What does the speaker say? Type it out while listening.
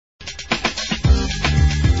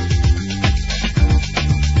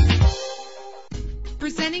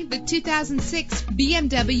The 2006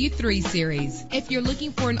 BMW 3 Series. If you're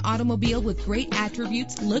looking for an automobile with great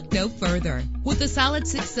attributes, look no further. With a solid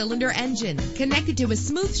 6-cylinder engine connected to a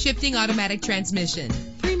smooth shifting automatic transmission,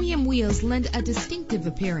 premium wheels lend a distinctive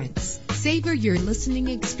appearance. Savor your listening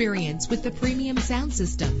experience with the premium sound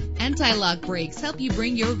system. Anti-lock brakes help you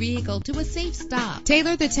bring your vehicle to a safe stop.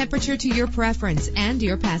 Tailor the temperature to your preference and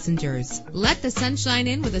your passengers. Let the sunshine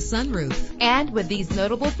in with a sunroof. And with these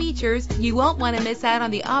notable features, you won't want to miss out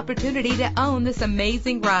on the opportunity to own this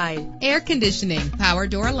amazing ride. Air conditioning, power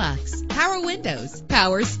door locks, power windows,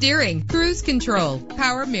 power steering, cruise control,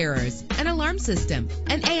 power mirrors, an alarm system,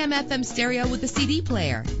 an AM/FM stereo with a CD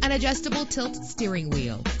player, an adjustable tilt steering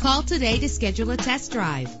wheel. Call today to schedule a test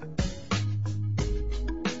drive.